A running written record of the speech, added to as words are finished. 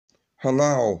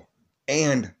Hello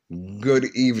and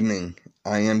good evening.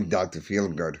 I am Dr.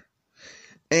 Feelgood.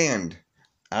 And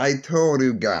I told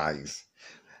you guys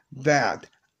that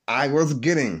I was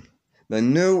getting the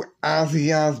new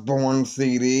Ozzy Osbourne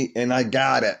CD and I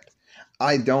got it.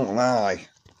 I don't lie.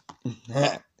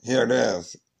 Here it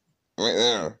is. Right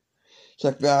there.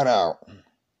 Check that out.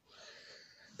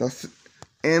 The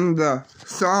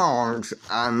songs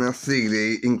on the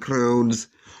CD includes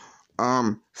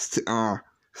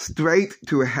Straight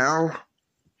to Hell,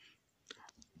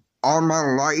 All My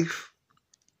Life,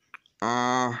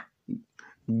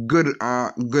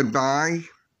 Goodbye,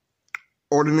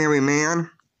 Ordinary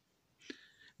Man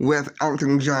with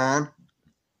Elton John.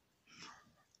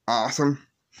 Awesome.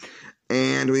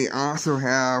 And we also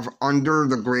have Under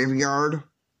the Graveyard,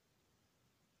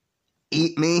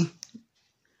 Eat Me,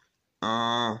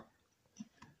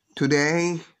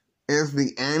 Today is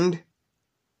the End,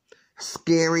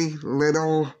 Scary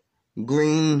Little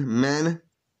Green Men,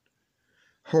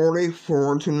 Holy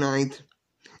for Tonight,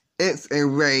 It's a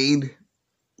Raid,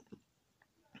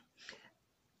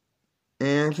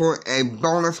 and for a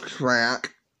bonus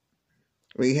track,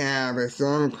 we have a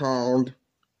song called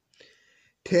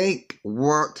Take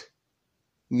What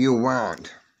You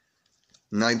Want.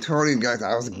 And I told you guys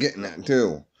I was getting that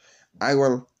too. I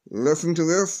will listen to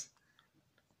this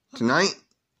tonight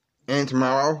and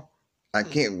tomorrow. I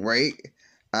can't wait.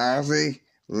 Ozzy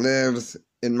lives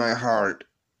in my heart.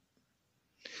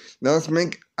 Let's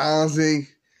make Ozzy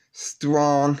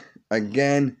strong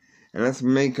again, and let's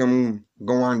make him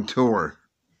go on tour.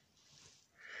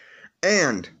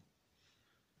 And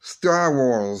Star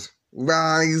Wars,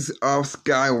 Rise of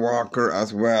Skywalker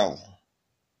as well.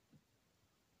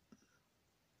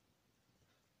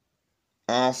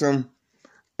 Awesome.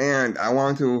 And I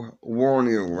want to warn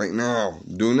you right now,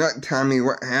 do not tell me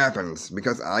what happens,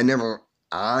 because I never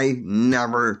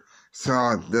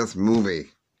saw this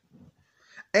movie.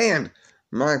 And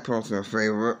my personal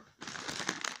favorite,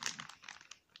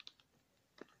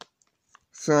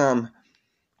 some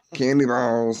candy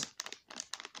bars.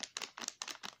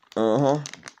 Want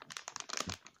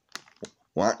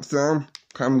some?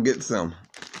 Come get some.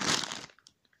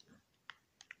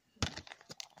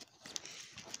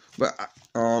 But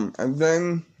and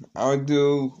then I'll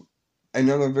do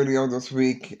another video this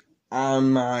week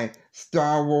on my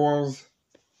Star Wars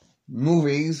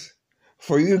movies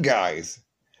for you guys,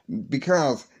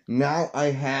 because now I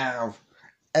have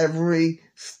every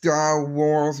Star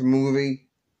Wars movie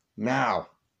now.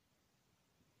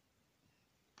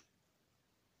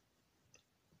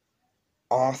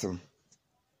 Awesome.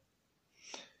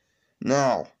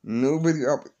 Now, new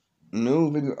video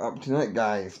up tonight,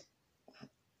 guys.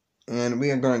 And we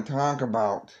are going to talk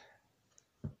about,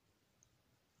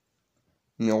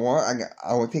 you know what,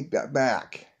 I will take that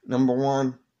back. Number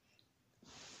one,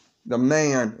 The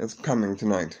Man is coming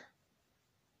tonight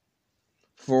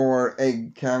for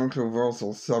a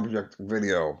controversial subject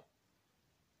video.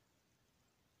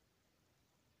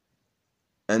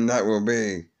 And that will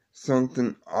be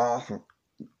something awesome.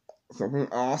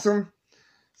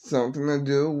 Something to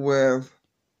do with,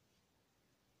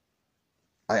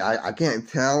 I can't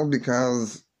tell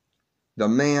because the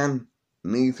man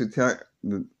needs to tell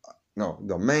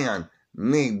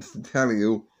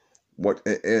you what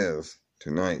it is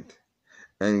tonight.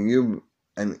 And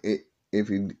if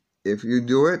you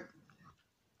do it,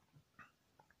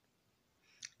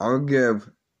 I'll give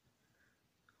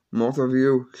most of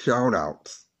you shout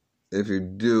outs if you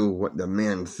do what the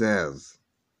man says.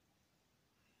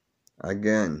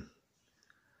 Again,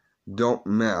 do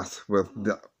not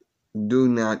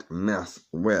mess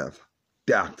with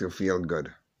Dr.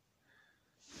 Feelgood.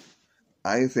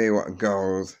 I say what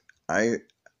goes. I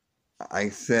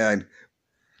said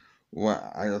what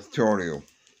I just told you.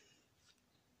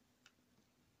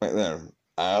 Right there.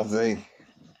 Ozzy.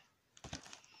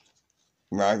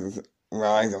 Rise of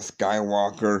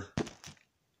Skywalker.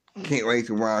 Can't wait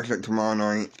to watch it tomorrow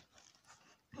night.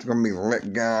 It's gonna be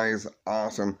lit, guys.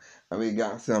 Awesome. And we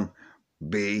got some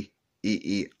BEER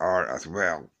as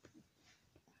well.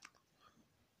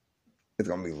 It's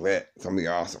gonna be lit. It's gonna be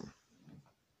awesome.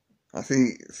 I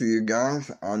see you guys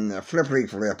on the flippity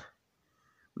flip.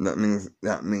 That means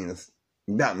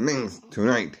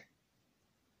tonight.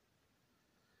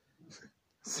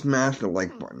 Smash the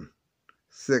like button.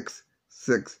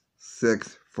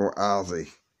 666 for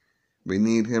Ozzy. We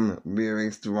need him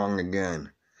very strong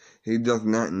again. He does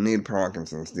not need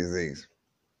Parkinson's disease.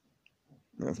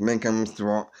 Let's make him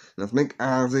strong. Let's make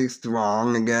Ozzy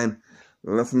strong again.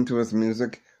 Listen to his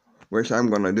music, which I'm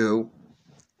gonna do,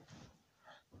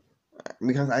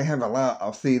 because I have a lot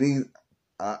of CDs.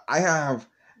 I have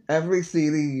every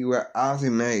CD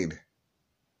Ozzy made.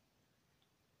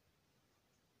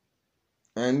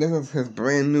 And this is his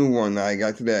brand new one that I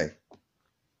got today.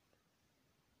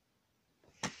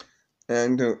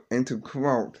 And to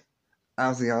quote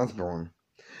Ozzy Osbourne,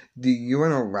 do you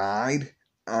want to ride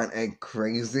on a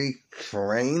crazy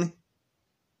train?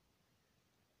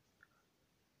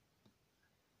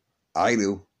 I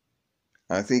do.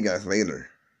 I'll see you guys later.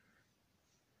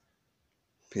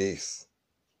 Peace.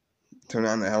 Turn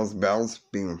on the house bells,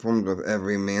 being informed with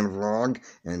Every Man Vlog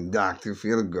and Dr.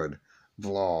 Feelgood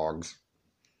Vlogs.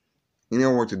 You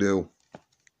know what to do.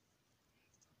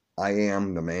 I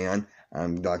am the man.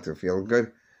 I'm Dr.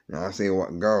 Feelgood. And I'll see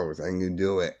what goes. And you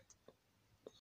do it.